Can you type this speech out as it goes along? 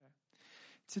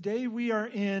Today we are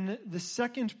in the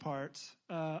second part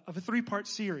of a three-part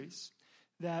series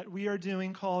that we are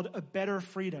doing called A Better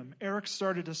Freedom. Eric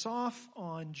started us off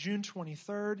on June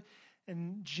 23rd,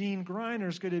 and Gene Greiner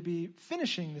is going to be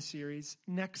finishing the series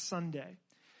next Sunday.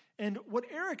 And what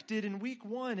Eric did in week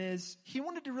one is he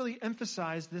wanted to really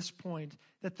emphasize this point,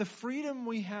 that the freedom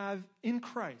we have in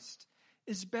Christ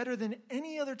is better than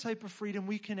any other type of freedom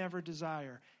we can ever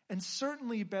desire, and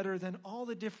certainly better than all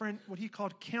the different, what he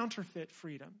called counterfeit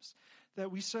freedoms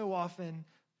that we so often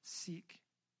seek.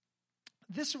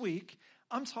 This week,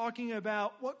 I'm talking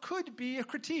about what could be a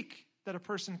critique that a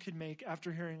person could make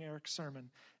after hearing Eric's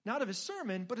sermon. Not of his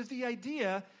sermon, but of the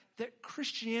idea that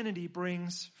Christianity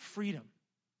brings freedom.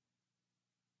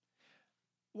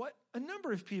 What a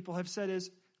number of people have said is,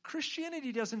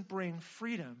 Christianity doesn't bring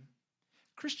freedom.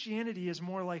 Christianity is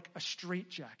more like a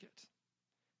straitjacket.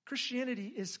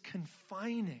 Christianity is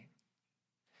confining.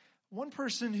 One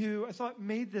person who I thought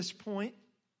made this point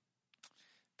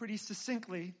pretty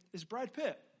succinctly is Brad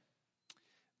Pitt.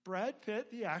 Brad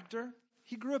Pitt, the actor,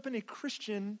 he grew up in a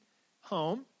Christian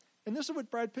home, and this is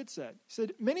what Brad Pitt said. He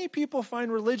said, "Many people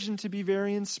find religion to be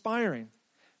very inspiring.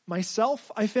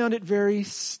 Myself, I found it very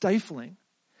stifling.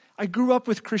 I grew up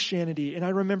with Christianity, and I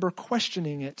remember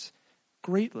questioning it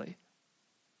greatly."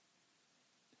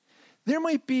 There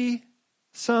might be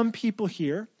some people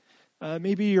here,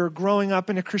 maybe you're growing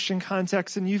up in a Christian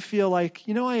context and you feel like,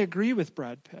 I agree with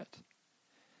Brad Pitt.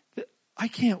 I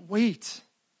can't wait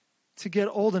to get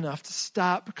old enough to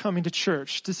stop coming to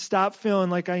church, to stop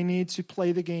feeling like I need to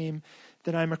play the game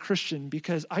that I'm a Christian,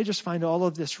 because I just find all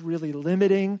of this really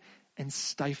limiting and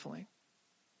stifling.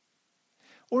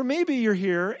 Or maybe you're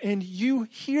here and you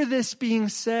hear this being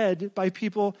said by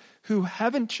people who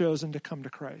haven't chosen to come to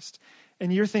Christ.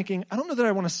 And you're thinking, I don't know that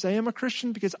I want to say I'm a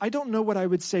Christian because I don't know what I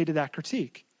would say to that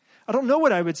critique. I don't know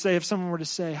what I would say if someone were to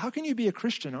say, how can you be a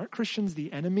Christian? Aren't Christians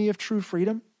the enemy of true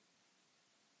freedom?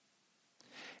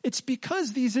 It's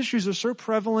because these issues are so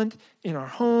prevalent in our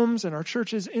homes, in our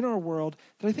churches, in our world,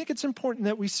 that I think it's important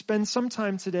that we spend some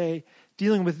time today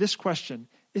dealing with this question.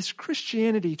 Is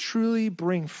Christianity truly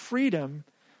bring freedom,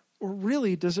 or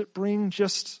really does it bring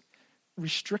just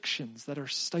restrictions that are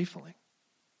stifling?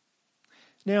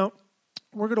 Now,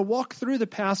 we're going to walk through the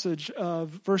passage of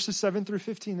verses 7 through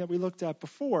 15 that we looked at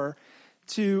before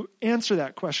to answer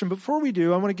that question. Before we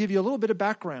do, I want to give you a little bit of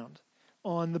background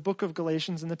on the book of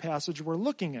Galatians and the passage we're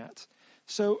looking at.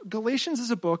 So Galatians is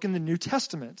a book in the New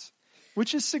Testament,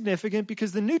 which is significant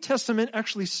because the New Testament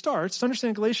actually starts, to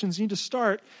understand Galatians, you need to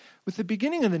start with the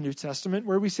beginning of the New Testament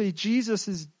where we say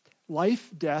Jesus' life,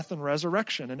 death, and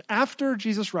resurrection. And after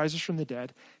Jesus rises from the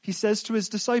dead, he says to his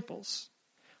disciples,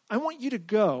 I want you to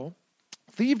go,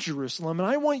 leave Jerusalem, and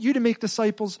I want you to make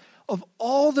disciples of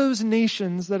all those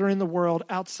nations that are in the world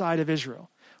outside of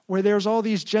Israel, where there's all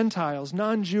these Gentiles,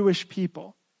 non-Jewish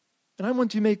people. And I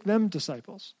want to make them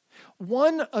disciples.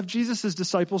 One of Jesus'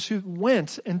 disciples who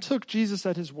went and took Jesus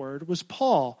at his word was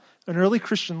Paul, an early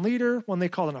Christian leader, one they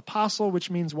called an apostle, which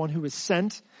means one who was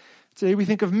sent. Today we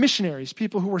think of missionaries,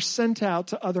 people who were sent out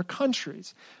to other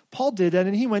countries. Paul did that,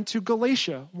 and he went to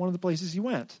Galatia, one of the places he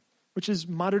went, which is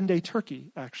modern-day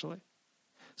Turkey, actually.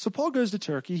 So Paul goes to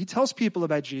Turkey. He tells people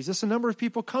about Jesus. A number of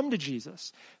people come to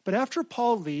Jesus. But after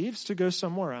Paul leaves to go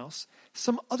somewhere else,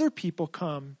 some other people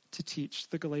come to teach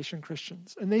the Galatian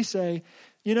Christians. And they say,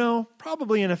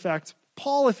 probably in effect,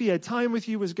 Paul, if he had time with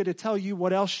you, was going to tell you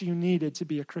what else you needed to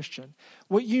be a Christian.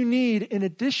 What you need in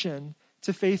addition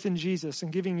to faith in Jesus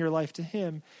and giving your life to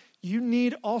him, you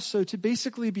need also to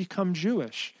basically become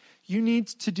Jewish. You need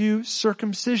to do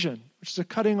circumcision, which is a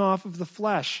cutting off of the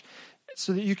flesh,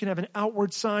 so that you can have an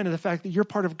outward sign of the fact that you're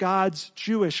part of God's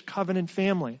Jewish covenant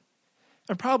family.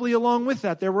 And probably along with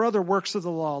that, there were other works of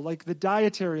the law, like the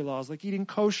dietary laws, like eating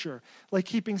kosher, like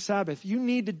keeping Sabbath. You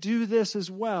need to do this as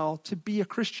well to be a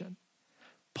Christian.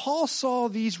 Paul saw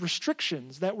these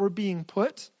restrictions that were being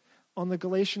put on the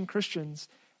Galatian Christians,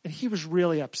 and he was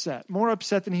really upset, more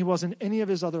upset than he was in any of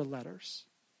his other letters.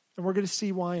 And we're going to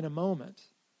see why in a moment.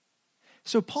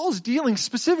 So Paul's dealing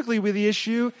specifically with the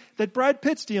issue that Brad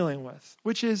Pitt's dealing with,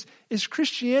 which is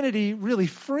Christianity really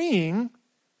freeing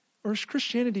or is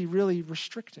Christianity really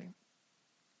restricting?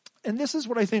 And this is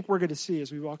what I think we're going to see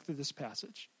as we walk through this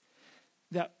passage.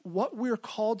 That what we're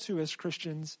called to as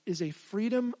Christians is a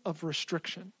freedom of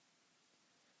restriction.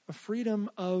 A freedom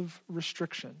of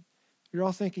restriction. You're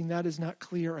all thinking that is not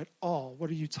clear at all. What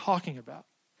are you talking about?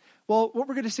 Well, what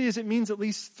we're going to see is it means at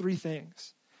least three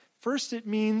things. First, it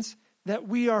means that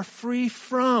we are free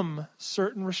from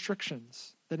certain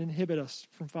restrictions that inhibit us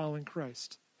from following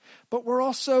Christ. But we're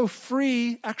also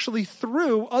free actually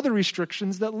through other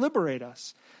restrictions that liberate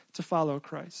us to follow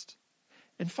Christ.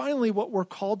 And finally, what we're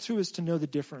called to is to know the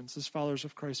difference as followers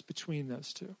of Christ between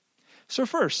those two. So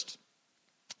first,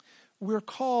 we're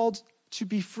called to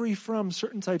be free from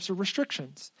certain types of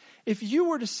restrictions. If you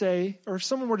were to say, or if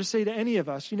someone were to say to any of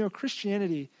us,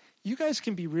 Christianity, you guys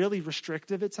can be really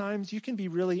restrictive at times. You can be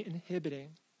really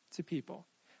inhibiting to people.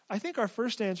 I think our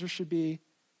first answer should be,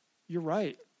 you're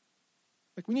right.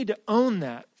 We need to own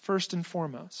that first and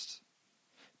foremost.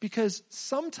 Because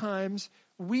sometimes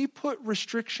we put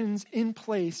restrictions in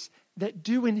place that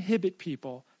do inhibit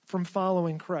people from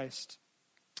following Christ.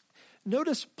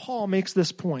 Notice Paul makes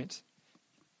this point.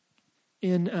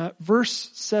 In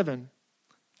verse 7,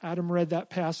 Adam read that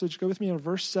passage. Go with me on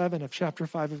verse 7 of chapter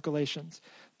 5 of Galatians.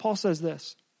 Paul says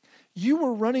this, "You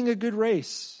were running a good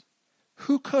race.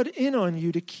 Who cut in on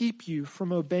you to keep you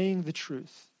from obeying the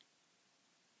truth?"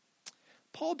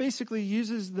 Paul basically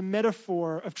uses the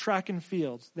metaphor of track and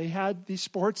field. They had these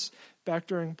sports back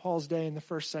during Paul's day in the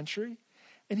first century.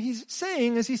 And he's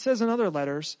saying, as he says in other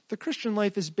letters, the Christian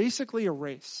life is basically a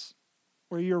race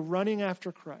where you're running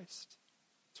after Christ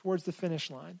towards the finish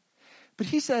line. But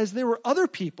he says there were other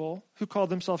people who called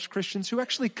themselves Christians who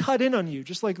actually cut in on you,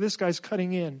 just like this guy's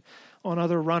cutting in on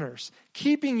other runners,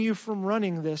 keeping you from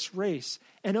running this race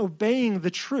and obeying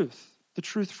the truth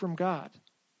from God.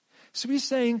 So he's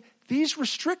saying these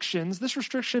restrictions, this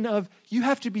restriction of you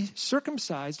have to be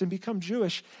circumcised and become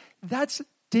Jewish, that's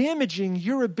damaging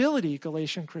your ability,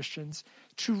 Galatian Christians,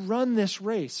 to run this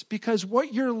race. Because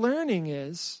what you're learning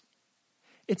is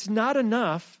it's not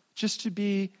enough just to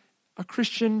be a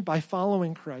Christian by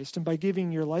following Christ and by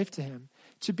giving your life to him.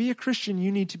 To be a Christian,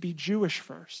 you need to be Jewish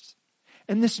first.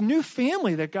 And this new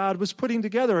family that God was putting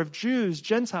together of Jews,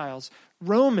 Gentiles,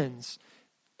 Romans,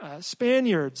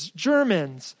 Spaniards,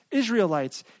 Germans,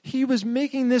 Israelites, he was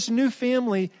making this new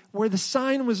family where the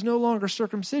sign was no longer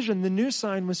circumcision. The new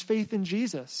sign was faith in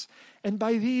Jesus. And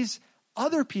by these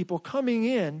other people coming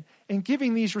in and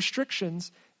giving these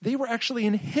restrictions, they were actually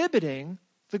inhibiting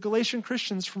the Galatian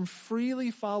Christians from freely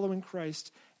following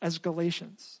Christ as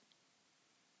Galatians.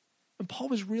 And Paul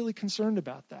was really concerned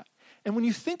about that. And when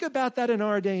you think about that in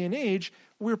our day and age,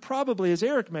 we're probably, as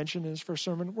Eric mentioned in his first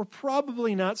sermon, we're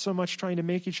probably not so much trying to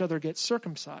make each other get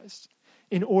circumcised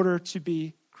in order to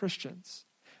be Christians.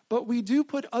 But we do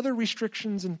put other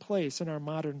restrictions in place in our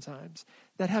modern times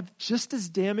that have just as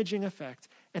damaging effect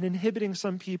and inhibiting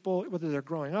some people, whether they're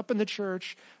growing up in the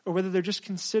church or whether they're just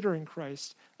considering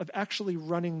Christ, of actually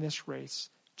running this race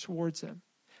towards him.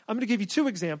 I'm going to give you two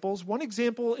examples. One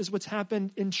example is what's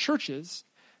happened in churches.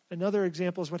 Another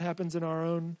example is what happens in our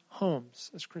own homes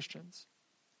as Christians.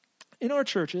 In our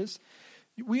churches,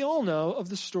 we all know of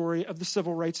the story of the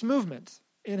civil rights movement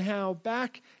and how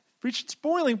reached its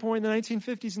boiling point in the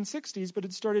 1950s and 60s, but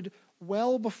it started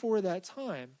well before that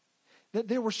time, that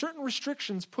there were certain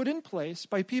restrictions put in place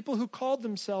by people who called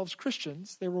themselves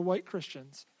Christians, they were white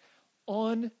Christians,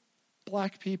 on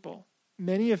black people,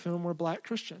 many of whom were black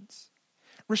Christians.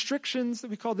 Restrictions that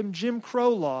we call them Jim Crow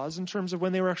laws in terms of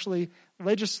when they were actually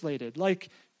legislated, like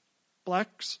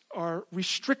blacks are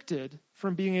restricted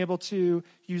from being able to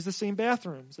use the same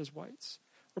bathrooms as whites,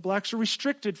 or blacks are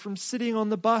restricted from sitting on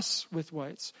the bus with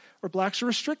whites, or blacks are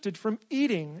restricted from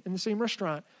eating in the same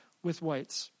restaurant with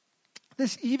whites.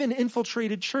 This even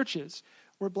infiltrated churches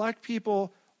where black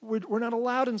people were not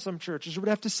allowed in some churches, or would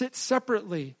have to sit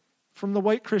separately from the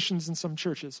white Christians in some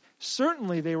churches.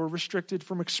 Certainly they were restricted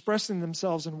from expressing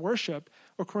themselves in worship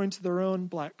according to their own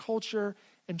black culture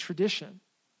and tradition.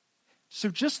 So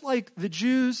just like the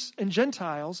Jews and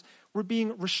Gentiles were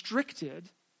being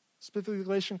restricted, specifically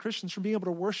Galatian Christians, from being able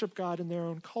to worship God in their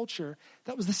own culture,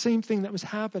 that was the same thing that was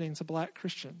happening to black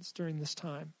Christians during this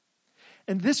time.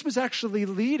 And this was actually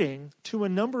leading to a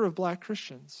number of black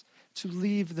Christians to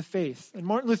leave the faith. And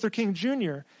Martin Luther King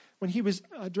Jr., when he was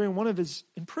during one of his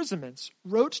imprisonments,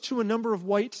 wrote to a number of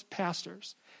white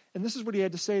pastors. And this is what he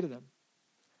had to say to them.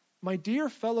 "My dear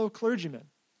fellow clergymen,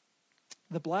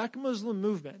 the black Muslim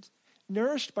movement,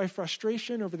 nourished by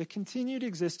frustration over the continued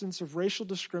existence of racial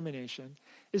discrimination,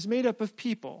 is made up of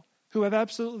people who have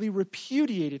absolutely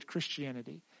repudiated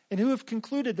Christianity and who have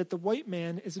concluded that the white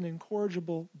man is an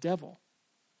incorrigible devil."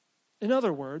 In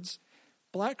other words,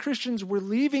 black Christians were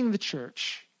leaving the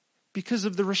church because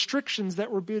of the restrictions that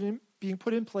were being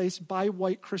put in place by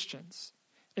white Christians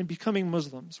and becoming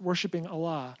Muslims, worshiping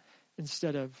Allah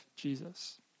instead of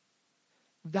Jesus.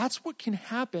 That's what can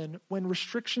happen when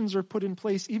restrictions are put in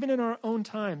place, even in our own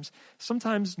times.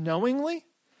 Sometimes knowingly,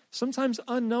 sometimes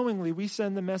unknowingly, we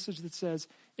send the message that says,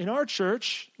 in our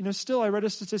church, still I read a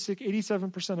statistic,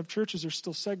 87% of churches are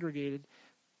still segregated,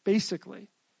 basically,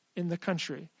 in the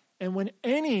country. And when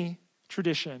any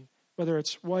tradition, whether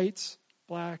it's whites,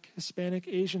 Black, Hispanic,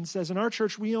 Asian, says, in our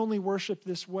church, we only worship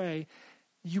this way.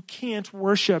 You can't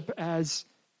worship as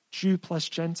Jew plus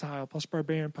Gentile plus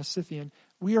barbarian plus Scythian.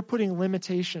 We are putting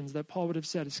limitations that Paul would have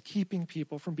said is keeping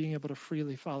people from being able to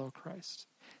freely follow Christ.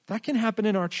 That can happen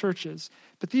in our churches.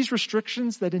 But these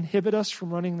restrictions that inhibit us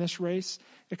from running this race,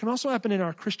 it can also happen in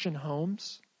our Christian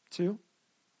homes too.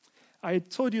 I had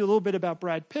told you a little bit about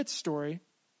Brad Pitt's story.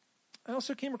 I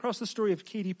also came across the story of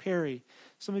Katy Perry.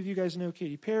 Some of you guys know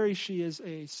Katy Perry. She is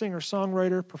a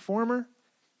singer-songwriter, performer,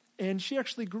 and she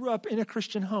actually grew up in a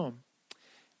Christian home.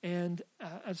 And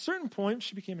at a certain point,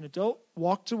 she became an adult,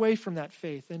 walked away from that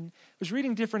faith, and was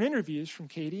reading different interviews from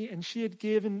Katy, and she had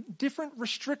given different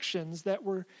restrictions that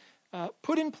were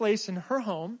put in place in her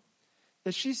home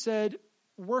that she said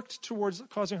worked towards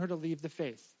causing her to leave the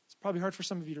faith. It's probably hard for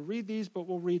some of you to read these, but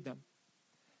we'll read them.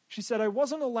 She said, I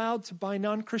wasn't allowed to buy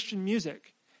non-Christian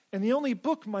music, and the only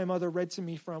book my mother read to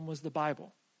me from was the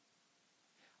Bible.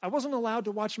 I wasn't allowed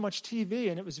to watch much TV,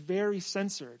 and it was very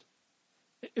censored.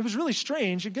 It was really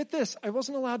strange. And get this, I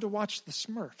wasn't allowed to watch the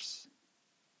Smurfs.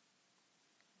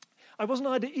 I wasn't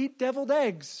allowed to eat deviled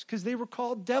eggs because they were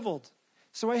called deviled.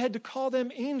 So I had to call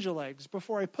them angel eggs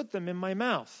before I put them in my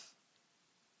mouth.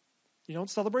 You don't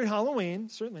celebrate Halloween,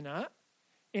 certainly not.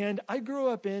 And I grew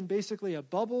up in basically a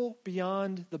bubble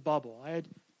beyond the bubble. I had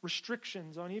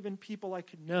restrictions on even people I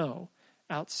could know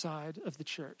outside of the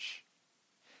church.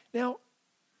 Now,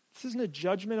 this isn't a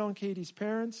judgment on Katie's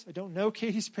parents. I don't know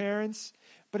Katie's parents,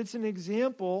 but it's an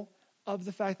example of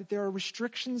the fact that there are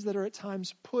restrictions that are at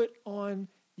times put on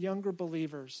younger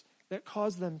believers that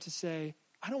cause them to say,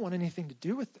 I don't want anything to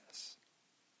do with this.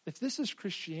 If this is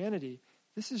Christianity,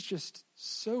 this is just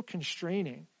so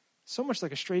constraining, so much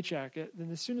like a straitjacket,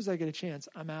 then as soon as I get a chance,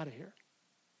 I'm out of here.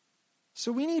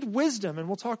 So we need wisdom, and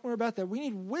we'll talk more about that. We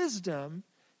need wisdom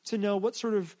to know what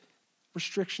sort of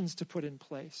restrictions to put in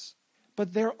place.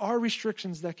 But there are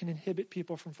restrictions that can inhibit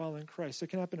people from following Christ. It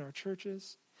can happen in our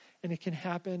churches, and it can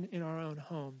happen in our own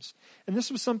homes. And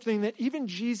this was something that even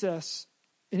Jesus,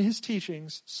 in his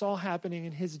teachings, saw happening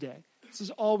in his day. This has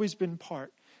always been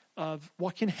part of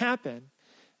what can happen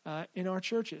in our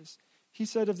churches. He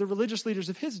said of the religious leaders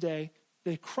of his day,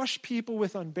 they crush people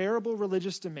with unbearable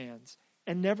religious demands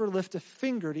and never lift a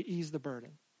finger to ease the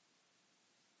burden.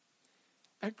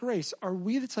 At Grace, are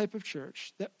we the type of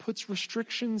church that puts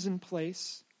restrictions in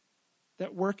place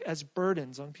that work as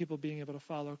burdens on people being able to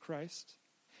follow Christ?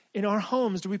 In our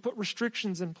homes, do we put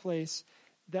restrictions in place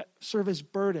that serve as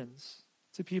burdens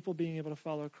to people being able to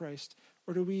follow Christ?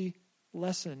 Or do we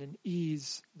lessen and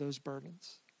ease those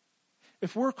burdens?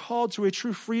 If we're called to a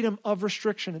true freedom of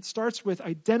restriction, it starts with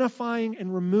identifying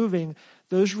and removing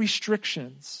those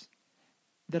restrictions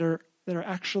that are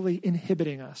actually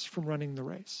inhibiting us from running the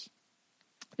race.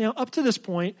 Now, up to this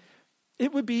point,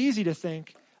 it would be easy to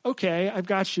think, okay, I've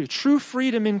got you. True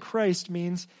freedom in Christ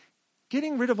means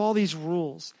getting rid of all these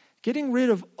rules, getting rid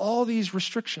of all these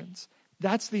restrictions.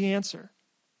 That's the answer.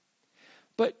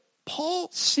 But Paul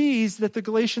sees that the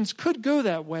Galatians could go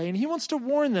that way, and he wants to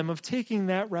warn them of taking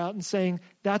that route and saying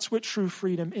that's what true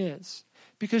freedom is.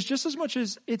 Because just as much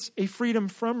as it's a freedom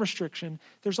from restriction,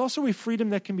 there's also a freedom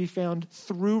that can be found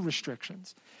through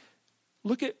restrictions.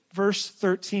 Look at verse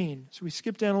 13. So we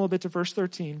skip down a little bit to verse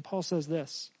 13. Paul says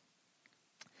this.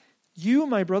 You,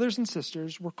 my brothers and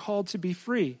sisters, were called to be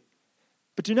free,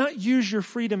 but do not use your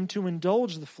freedom to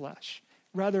indulge the flesh.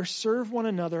 Rather, serve one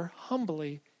another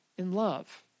humbly in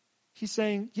love. He's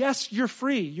saying, yes, you're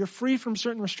free. You're free from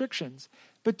certain restrictions,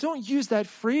 but don't use that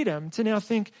freedom to now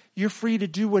think you're free to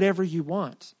do whatever you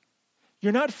want.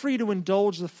 You're not free to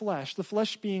indulge the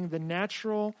flesh being the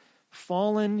natural,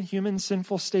 fallen, human,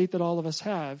 sinful state that all of us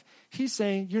have. He's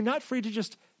saying you're not free to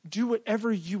just do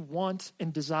whatever you want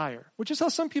and desire, which is how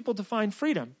some people define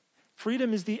freedom.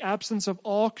 Freedom is the absence of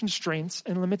all constraints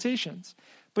and limitations,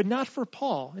 but not for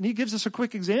Paul. And he gives us a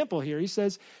quick example here. He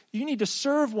says, you need to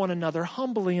serve one another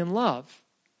humbly in love.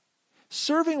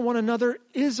 Serving one another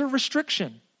is a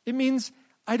restriction. It means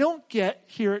I don't get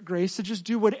here at Grace to just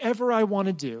do whatever I want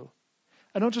to do.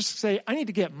 I don't just say, I need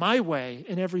to get my way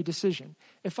in every decision.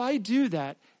 If I do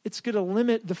that, it's going to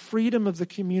limit the freedom of the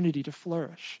community to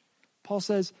flourish. Paul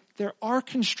says, there are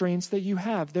constraints that you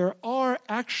have. There are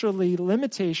actually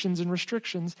limitations and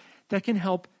restrictions that can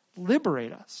help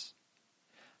liberate us.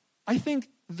 I think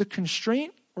the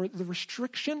constraint or the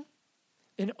restriction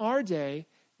in our day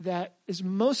that is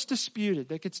most disputed,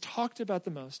 that gets talked about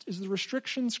the most, is the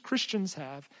restrictions Christians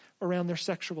have around their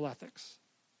sexual ethics.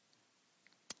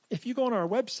 If you go on our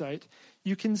website,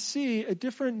 you can see a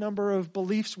different number of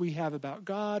beliefs we have about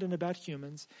God and about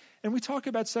humans. And we talk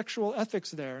about sexual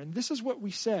ethics there. And this is what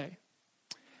we say.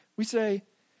 We say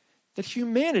that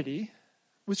humanity,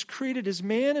 was created as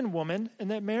man and woman, and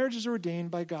that marriage is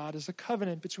ordained by God as a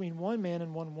covenant between one man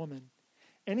and one woman.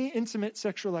 Any intimate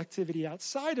sexual activity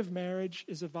outside of marriage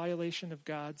is a violation of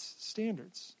God's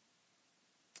standards.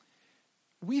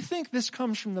 We think this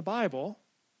comes from the Bible,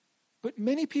 but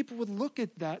many people would look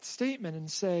at that statement and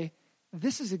say,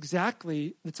 this is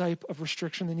exactly the type of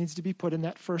restriction that needs to be put in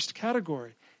that first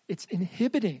category. It's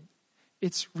inhibiting.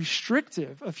 It's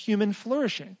restrictive of human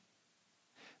flourishing.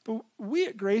 But we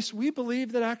at Grace, we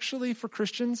believe that actually for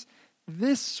Christians,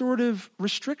 this sort of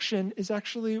restriction is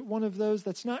actually one of those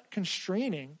that's not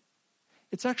constraining.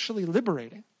 It's actually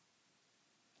liberating.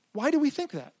 Why do we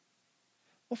think that?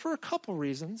 Well, for a couple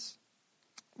reasons.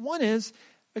 One is,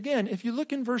 again, if you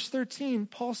look in verse 13,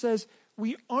 Paul says,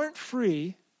 we aren't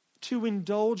free to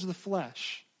indulge the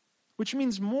flesh, which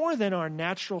means more than our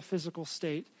natural physical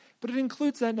state, but it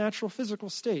includes that natural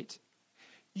physical state.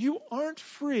 You aren't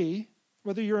free,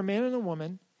 whether you're a man and a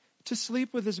woman, to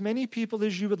sleep with as many people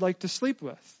as you would like to sleep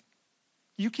with.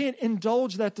 You can't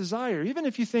indulge that desire, even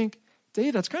if you think,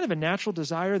 Dave, that's kind of a natural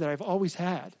desire that I've always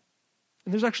had.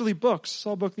 And there's actually books. I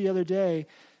saw a book the other day,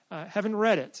 haven't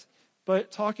read it,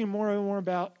 but talking more and more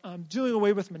about doing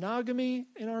away with monogamy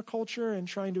in our culture and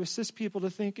trying to assist people to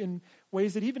think in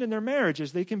ways that even in their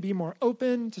marriages, they can be more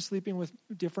open to sleeping with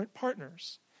different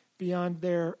partners beyond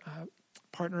their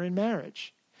partner in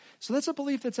marriage. So that's a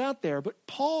belief that's out there, but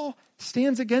Paul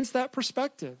stands against that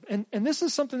perspective. And this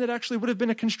is something that actually would have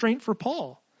been a constraint for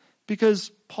Paul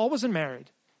because Paul wasn't married.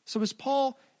 So as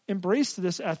Paul embraced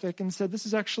this ethic and said this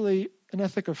is actually an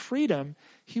ethic of freedom,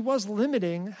 he was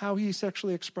limiting how he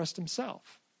sexually expressed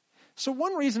himself. So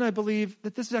one reason I believe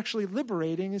that this is actually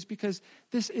liberating is because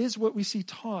this is what we see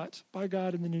taught by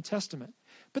God in the New Testament.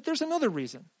 But there's another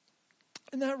reason.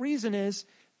 And that reason is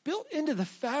built into the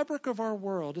fabric of our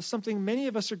world is something many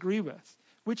of us agree with,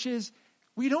 which is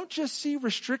we don't just see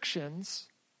restrictions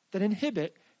that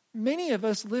inhibit. Many of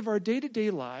us live our day-to-day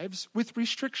lives with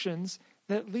restrictions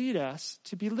that lead us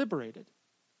to be liberated.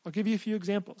 I'll give you a few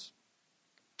examples.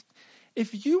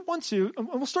 If you want to, and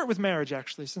we'll start with marriage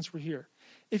actually, since we're here.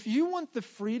 If you want the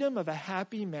freedom of a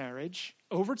happy marriage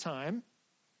over time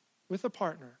with a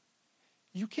partner,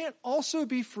 you can't also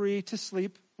be free to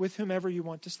sleep with whomever you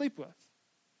want to sleep with.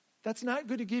 That's not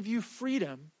going to give you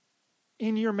freedom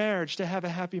in your marriage to have a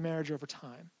happy marriage over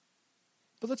time.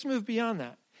 But let's move beyond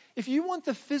that. If you want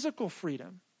the physical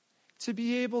freedom to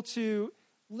be able to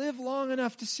live long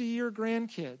enough to see your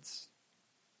grandkids,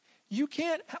 you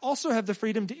can't also have the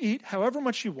freedom to eat however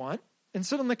much you want and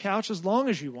sit on the couch as long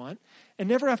as you want and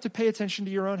never have to pay attention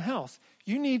to your own health.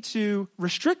 You need to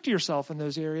restrict yourself in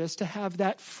those areas to have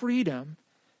that freedom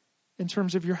in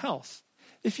terms of your health.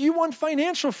 If you want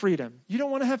financial freedom, you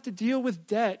don't want to have to deal with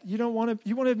debt. You want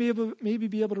to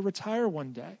be able to retire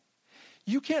one day.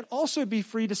 You can't also be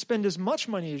free to spend as much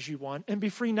money as you want and be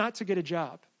free not to get a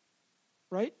job,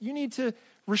 right? You need to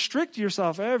restrict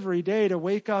yourself every day to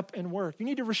wake up and work. You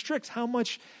need to restrict how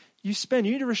much you spend.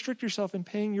 You need to restrict yourself in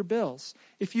paying your bills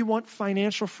if you want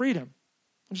financial freedom.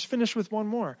 I'll just finish with one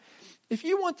more. If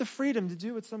you want the freedom to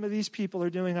do what some of these people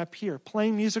are doing up here,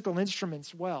 playing musical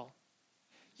instruments well,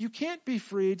 you can't be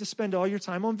free to spend all your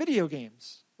time on video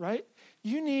games, right?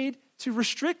 You need to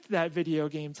restrict that video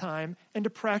game time and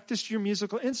to practice your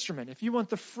musical instrument if you want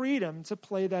the freedom to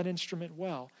play that instrument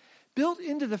well. Built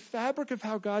into the fabric of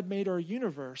how God made our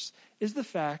universe is the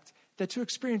fact that to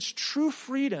experience true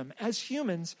freedom as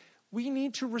humans, we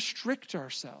need to restrict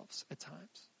ourselves at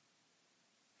times.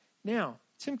 Now,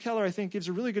 Tim Keller, I think, gives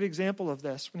a really good example of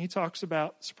this when he talks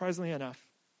about, surprisingly enough,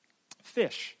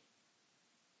 fish.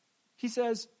 He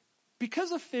says,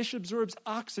 because a fish absorbs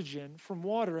oxygen from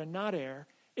water and not air,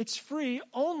 it's free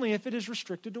only if it is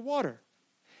restricted to water.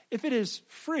 If it is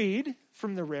freed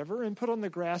from the river and put on the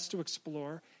grass to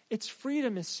explore, its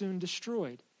freedom is soon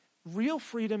destroyed. Real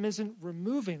freedom isn't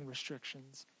removing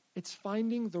restrictions, it's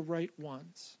finding the right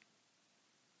ones.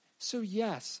 So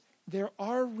yes, there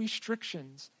are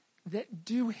restrictions that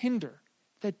do hinder,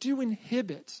 that do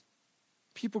inhibit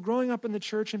people growing up in the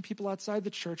church and people outside the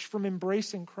church from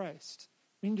embracing Christ.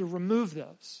 We need to remove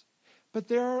those. But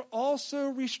there are also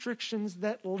restrictions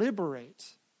that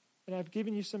liberate. And I've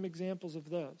given you some examples of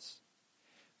those.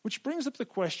 Which brings up the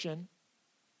question,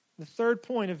 the third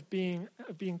point of being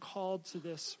called to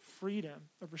this freedom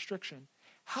of restriction.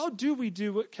 How do we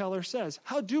do what Keller says?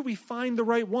 How do we find the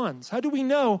right ones? How do we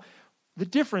know the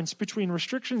difference between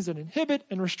restrictions that inhibit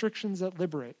and restrictions that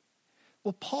liberate?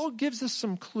 Well, Paul gives us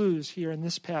some clues here in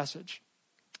this passage.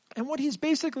 And what he's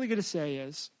basically going to say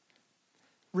is,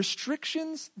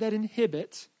 restrictions that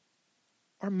inhibit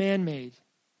are man-made.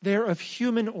 They're of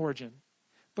human origin.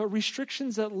 But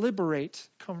restrictions that liberate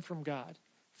come from God.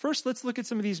 First, let's look at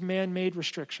some of these man-made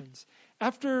restrictions.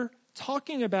 After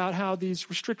talking about how these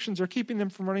restrictions are keeping them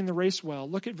from running the race well,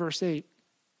 look at verse 8.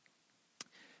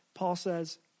 Paul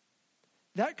says,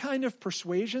 that kind of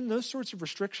persuasion, those sorts of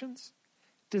restrictions,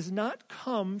 does not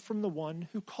come from the one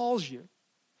who calls you.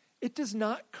 It does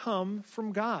not come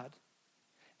from God.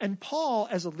 And Paul,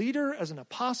 as a leader, as an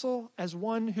apostle, as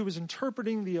one who was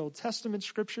interpreting the Old Testament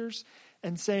scriptures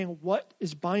and saying what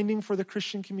is binding for the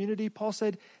Christian community, Paul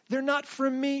said, they're not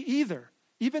from me either.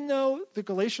 Even though the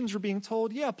Galatians were being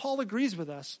told, yeah, Paul agrees with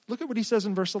us. Look at what he says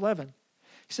in verse 11.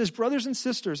 He says, brothers and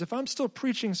sisters, if I'm still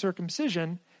preaching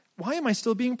circumcision, why am I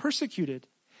still being persecuted?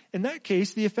 In that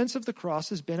case, the offense of the cross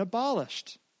has been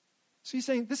abolished. So he's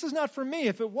saying, this is not for me.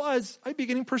 If it was, I'd be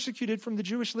getting persecuted from the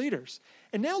Jewish leaders.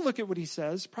 And now look at what he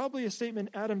says, probably a statement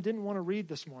Adam didn't want to read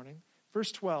this morning.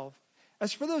 Verse 12,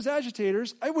 as for those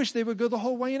agitators, I wish they would go the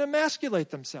whole way and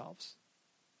emasculate themselves.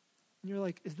 And you're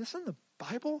like, is this in the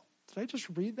Bible? Did I just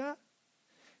read that?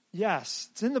 Yes,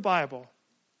 it's in the Bible.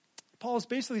 Paul is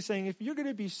basically saying, if you're going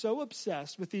to be so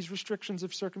obsessed with these restrictions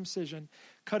of circumcision,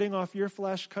 cutting off your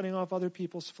flesh, cutting off other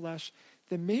people's flesh,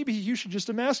 then maybe you should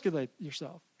just emasculate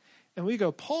yourself. And we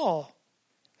go, Paul,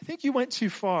 I think you went too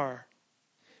far.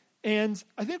 And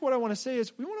I think what I want to say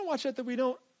is we want to watch out that we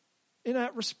don't, in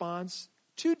that response,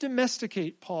 to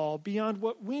domesticate Paul beyond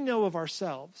what we know of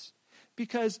ourselves.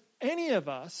 Because any of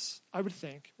us, I would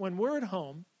think, when we're at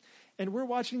home and we're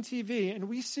watching TV and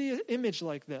we see an image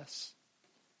like this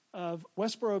of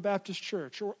Westboro Baptist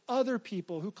Church or other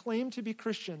people who claim to be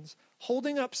Christians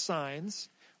holding up signs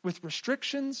with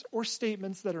restrictions or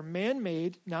statements that are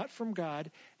man-made, not from God,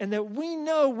 and that we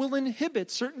know will inhibit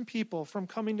certain people from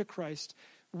coming to Christ,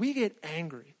 we get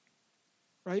angry,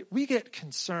 right? We get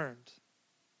concerned,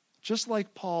 just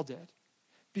like Paul did.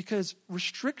 Because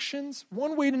restrictions,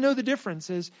 one way to know the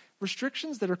difference is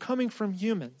restrictions that are coming from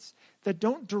humans, that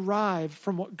don't derive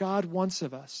from what God wants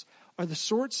of us, are the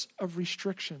sorts of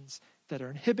restrictions that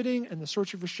are inhibiting and the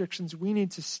sorts of restrictions we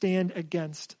need to stand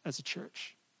against as a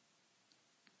church.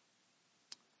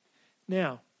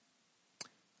 Now,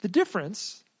 the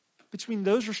difference between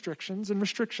those restrictions and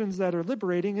restrictions that are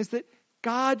liberating is that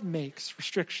God makes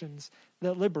restrictions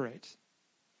that liberate.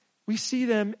 We see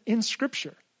them in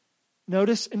Scripture.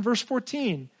 Notice in verse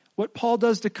 14 what Paul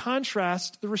does to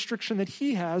contrast the restriction that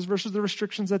he has versus the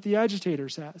restrictions that the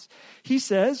agitators has. He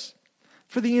says,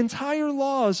 for the entire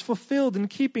law is fulfilled in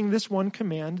keeping this one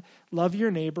command, love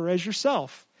your neighbor as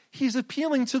yourself. He's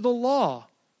appealing to the law,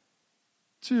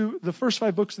 to the first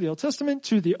 5 books of the Old Testament,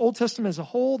 to the Old Testament as a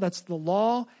whole, that's the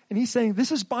law. And he's saying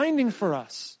this is binding for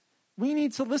us. We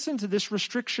need to listen to this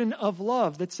restriction of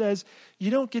love that says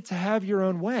you don't get to have your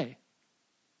own way.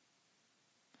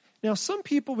 Now, some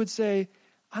people would say,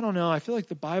 I don't know, I feel like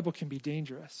the Bible can be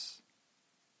dangerous.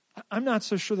 I'm not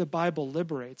so sure the Bible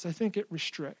liberates. I think it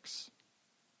restricts.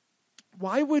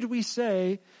 Why would we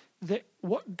say that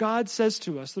what God says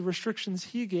to us, the restrictions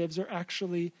he gives, are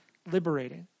actually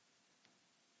liberating?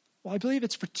 Well, I believe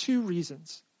it's for 2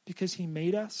 reasons. Because he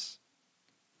made us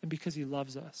and because he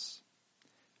loves us.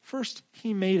 First,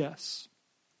 he made us.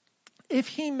 If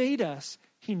he made us,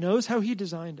 he knows how he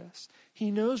designed us.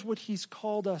 He knows what he's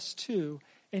called us to,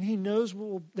 and he knows what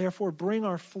will therefore bring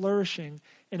our flourishing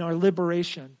and our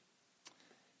liberation.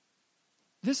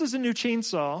 This is a new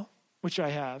chainsaw, which I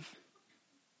have,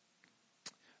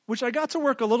 which I got to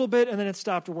work a little bit and then it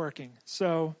stopped working.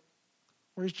 So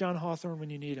where's John Hawthorne when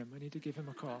you need him? I need to give him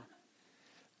a call.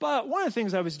 But one of the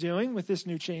things I was doing with this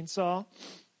new chainsaw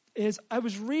is I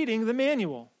was reading the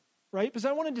manual, right? Because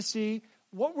I wanted to see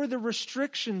what were the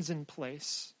restrictions in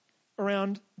place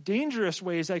around dangerous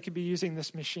ways I could be using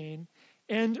this machine,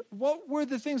 and what were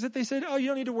the things that they said, oh, you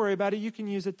don't need to worry about it, you can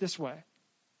use it this way.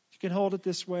 You can hold it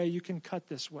this way, you can cut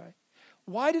this way.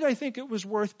 Why did I think it was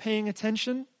worth paying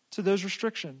attention to those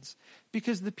restrictions?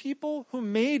 Because the people who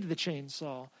made the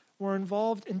chainsaw were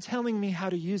involved in telling me how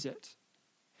to use it.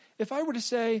 If I were to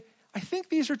say, I think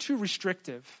these are too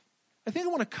restrictive, I think I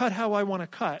want to cut how I want to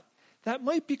cut, that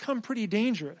might become pretty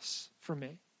dangerous for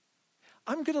me.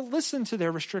 I'm going to listen to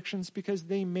their restrictions because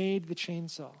they made the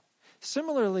chainsaw.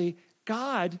 Similarly,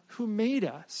 God, who made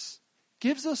us,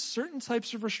 gives us certain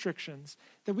types of restrictions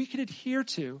that we can adhere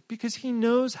to because he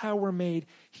knows how we're made.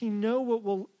 He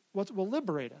knows what will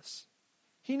liberate us.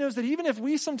 He knows that even if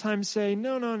we sometimes say,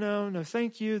 no,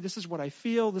 thank you, this is what I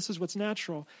feel, this is what's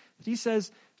natural, that he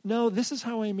says, no, this is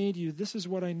how I made you, this is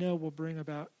what I know will bring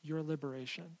about your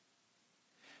liberation.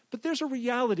 But there's a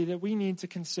reality that we need to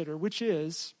consider, which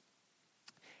is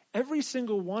every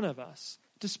single one of us,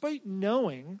 despite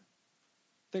knowing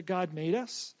that God made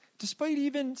us, despite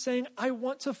even saying, I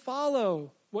want to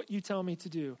follow what you tell me to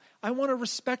do. I want to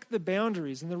respect the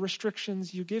boundaries and the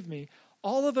restrictions you give me.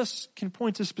 All of us can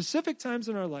point to specific times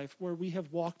in our life where we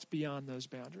have walked beyond those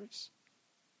boundaries.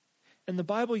 And the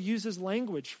Bible uses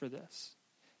language for this.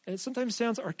 And it sometimes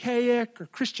sounds archaic or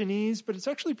Christianese, but it's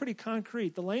actually pretty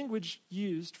concrete. The language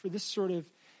used for this sort of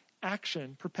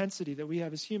action, propensity that we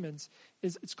have as humans,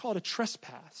 it's called a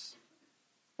trespass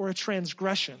or a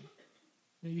transgression.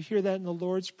 You hear that in the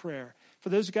Lord's Prayer. For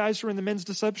those guys who are in the men's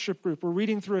discipleship group, we're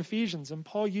reading through Ephesians, and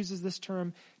Paul uses this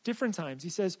term different times. He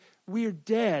says, we are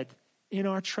dead in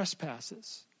our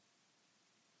trespasses.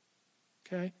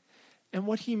 Okay? And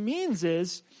what he means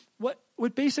is,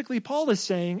 what basically Paul is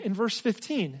saying in verse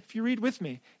 15, if you read with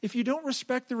me, if you don't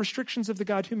respect the restrictions of the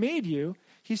God who made you,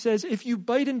 he says, if you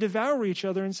bite and devour each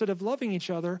other instead of loving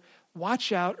each other,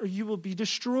 watch out or you will be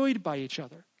destroyed by each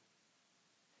other.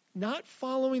 Not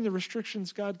following the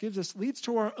restrictions God gives us leads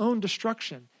to our own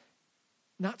destruction,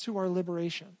 not to our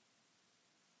liberation.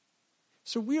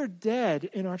 So we are dead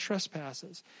in our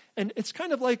trespasses. And it's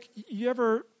kind of like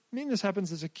this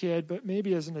happens as a kid, but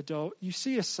maybe as an adult, you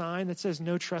see a sign that says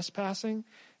no trespassing,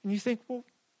 and you think, well,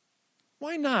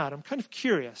 why not? I'm kind of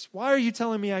curious. Why are you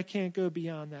telling me I can't go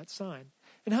beyond that sign?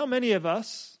 And how many of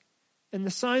us, in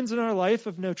the signs in our life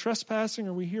of no trespassing,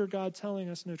 or we hear God telling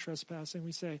us no trespassing,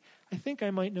 we say, I think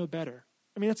I might know better.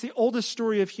 I mean, that's the oldest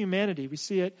story of humanity. We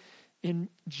see it in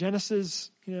Genesis,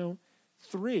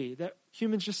 3, that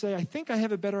humans just say, I think I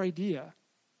have a better idea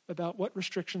about what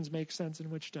restrictions make sense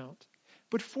and which don't.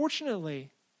 But fortunately,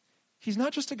 he's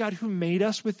not just a God who made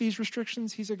us with these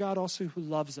restrictions, he's a God also who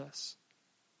loves us.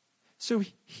 So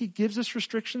he gives us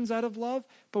restrictions out of love,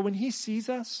 but when he sees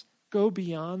us go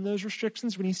beyond those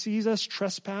restrictions, when he sees us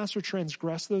trespass or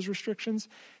transgress those restrictions,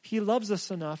 he loves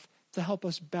us enough to help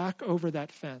us back over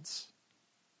that fence.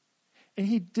 And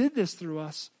he did this through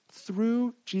us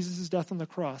through Jesus' death on the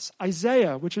cross.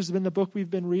 Isaiah, which has been the book we've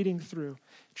been reading through,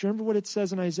 do you remember what it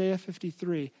says in Isaiah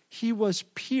 53? He was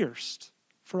pierced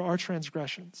for our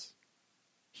transgressions.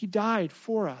 He died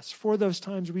for us, for those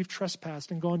times we've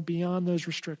trespassed and gone beyond those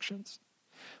restrictions.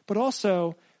 But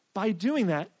also, by doing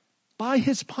that, by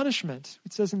his punishment,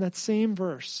 it says in that same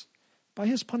verse, by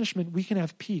his punishment, we can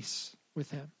have peace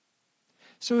with him.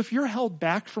 So if you're held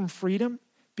back from freedom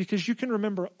because you can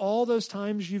remember all those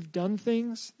times you've done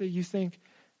things that you think,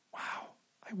 wow,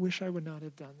 I wish I would not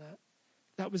have done that.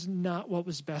 That was not what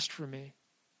was best for me.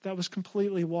 That was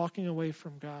completely walking away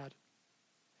from God.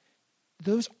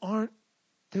 Those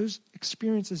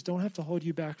experiences don't have to hold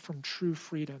you back from true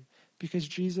freedom, because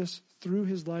Jesus, through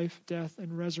his life, death,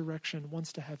 and resurrection,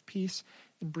 wants to have peace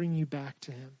and bring you back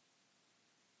to him.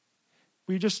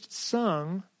 We just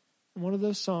sung in one of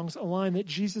those songs a line that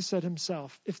Jesus said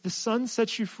himself, if the Son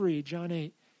sets you free, John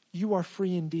 8, you are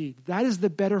free indeed. That is the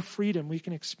better freedom we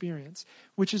can experience,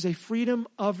 which is a freedom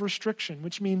of restriction,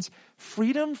 which means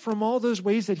freedom from all those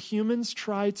ways that humans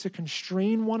try to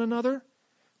constrain one another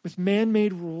with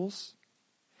man-made rules,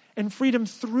 and freedom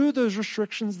through those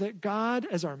restrictions that God,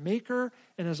 as our maker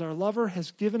and as our lover,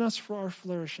 has given us for our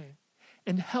flourishing,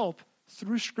 and help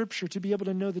through Scripture to be able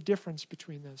to know the difference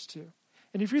between those two.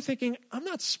 And if you're thinking, I'm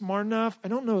not smart enough, I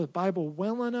don't know the Bible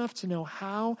well enough to know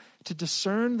how to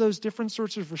discern those different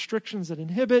sorts of restrictions that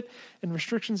inhibit and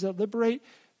restrictions that liberate,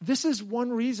 this is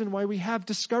one reason why we have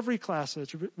discovery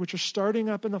classes, which are starting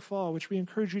up in the fall, which we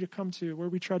encourage you to come to, where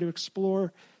we try to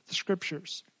explore the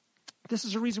Scriptures. This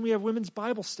is a reason we have women's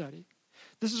Bible study.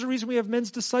 This is a reason we have men's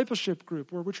discipleship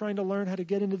group, where we're trying to learn how to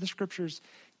get into the Scriptures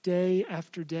day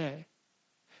after day.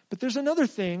 But there's another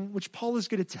thing which Paul is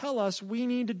going to tell us we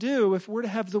need to do if we're to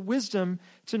have the wisdom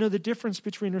to know the difference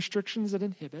between restrictions that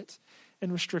inhibit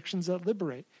and restrictions that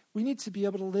liberate. We need to be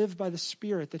able to live by the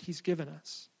Spirit that he's given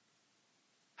us.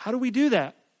 How do we do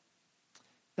that?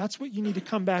 That's what you need to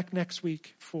come back next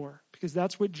week for, because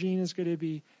that's what Jean is going to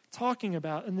be talking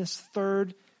about in this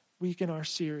third week in our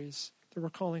series that we're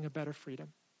calling A Better Freedom.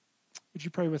 Would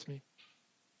you pray with me?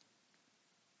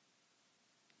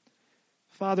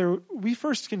 Father, we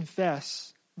first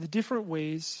confess the different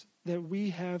ways that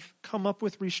we have come up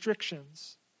with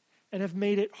restrictions and have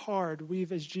made it hard.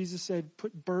 We've, as Jesus said,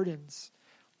 put burdens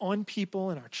on people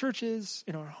in our churches,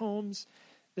 in our homes,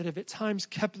 that have at times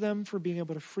kept them from being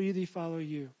able to freely follow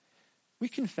you. We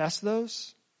confess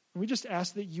those, and we just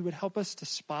ask that you would help us to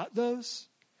spot those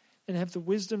and have the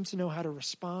wisdom to know how to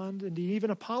respond and to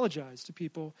even apologize to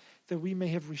people that we may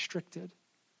have restricted.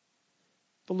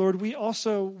 But Lord, we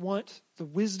also want the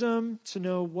wisdom to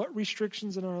know what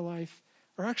restrictions in our life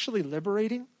are actually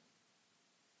liberating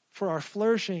for our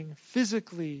flourishing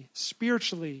physically,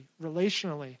 spiritually,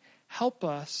 relationally. Help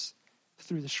us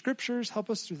through the scriptures, help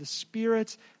us through the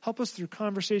Spirit, help us through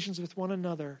conversations with one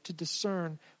another to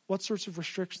discern what sorts of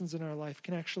restrictions in our life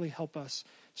can actually help us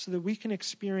so that we can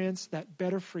experience that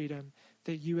better freedom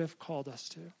that you have called us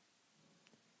to.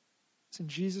 It's in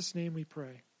Jesus' name we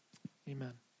pray.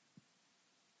 Amen.